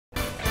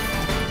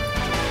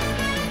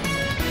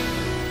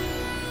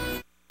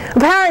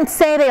Parents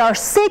say they are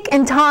sick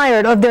and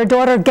tired of their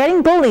daughter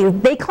getting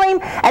bullied. They claim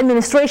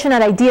administration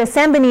at IDEA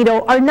San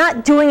Benito are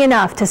not doing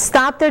enough to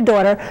stop their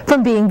daughter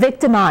from being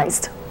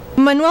victimized.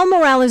 Manuel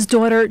Morales'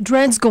 daughter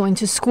dreads going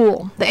to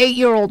school. The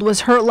 8-year-old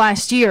was hurt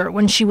last year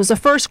when she was a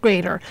first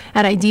grader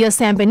at IDEA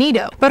San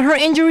Benito, but her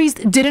injuries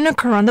didn't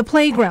occur on the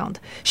playground.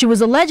 She was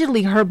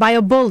allegedly hurt by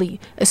a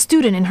bully, a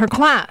student in her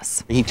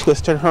class. He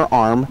twisted her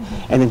arm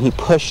and then he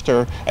pushed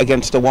her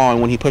against the wall,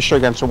 and when he pushed her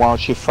against the wall,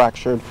 she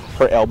fractured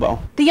her elbow.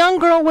 The young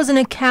girl was in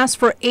a cast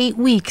for 8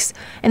 weeks,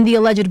 and the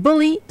alleged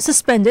bully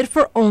suspended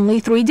for only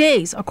 3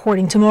 days,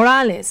 according to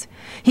Morales.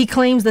 He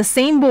claims the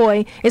same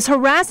boy is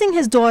harassing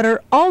his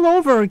daughter all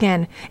over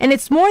again, and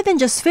it's more than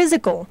just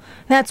physical.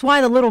 That's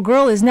why the little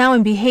girl is now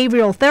in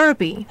behavioral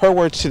therapy. Her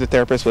words to the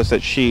therapist was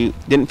that she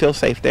didn't feel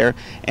safe there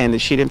and that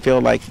she didn't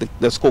feel like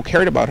the school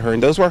cared about her,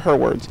 and those were her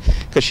words,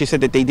 because she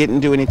said that they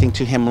didn't do anything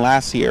to him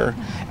last year,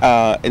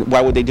 and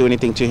why would they do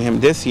anything to him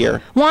this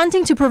year?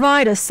 Wanting to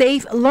provide a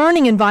safe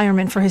learning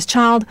environment for his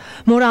child,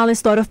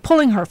 Morales thought of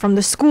pulling her from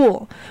the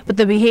school, but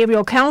the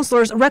behavioral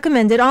counselors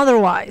recommended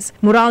otherwise.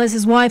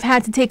 Morales' wife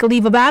had to take a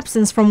leave of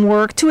absence from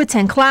work to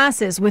attend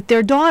classes with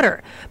their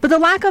daughter, but the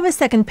lack of a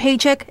second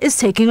paycheck is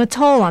taking a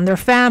toll on their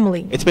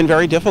family. It's been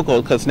very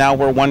difficult because now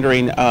we're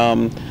wondering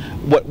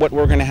what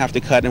we're going to have to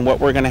cut and what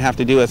we're going to have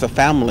to do as a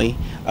family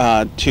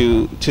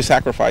to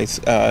sacrifice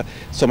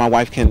so my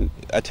wife can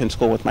attend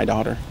school with my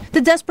daughter.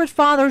 The desperate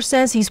father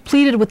says he's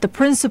pleaded with the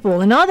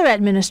principal and other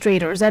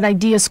administrators at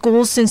IDEA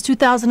schools since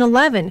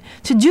 2011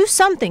 to do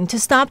something to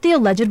stop the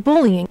alleged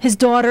bullying his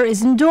daughter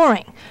is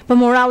enduring. But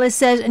Morales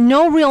says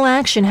no real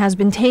action has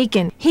been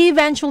taken. He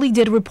eventually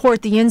did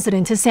report the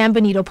incident to San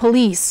Benito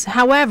police.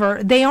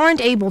 However, they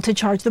aren't able to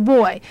charge the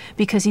boy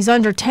because he's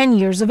under 10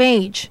 years of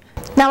age.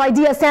 Now,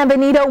 IDEA San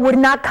Benito would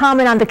not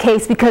comment on the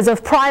case because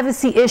of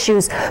privacy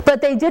issues,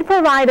 but they did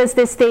provide us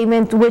this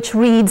statement, which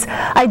reads,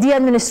 IDEA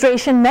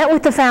administration met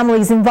with the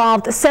families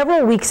involved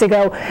several weeks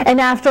ago, and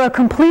after a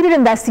completed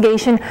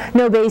investigation,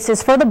 no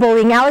basis for the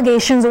bullying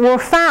allegations were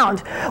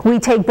found. We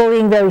take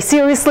bullying very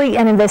seriously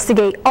and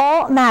investigate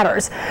all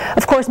matters.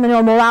 Of course,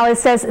 Manuel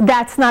Morales says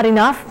that's not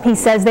enough. He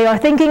says they are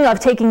thinking of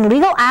taking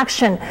legal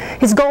action.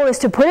 His goal is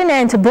to put an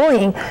end to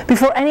bullying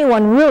before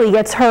anyone really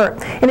gets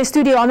hurt. In the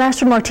studio, I'm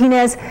Astrid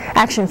Martinez,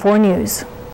 Action 4 News.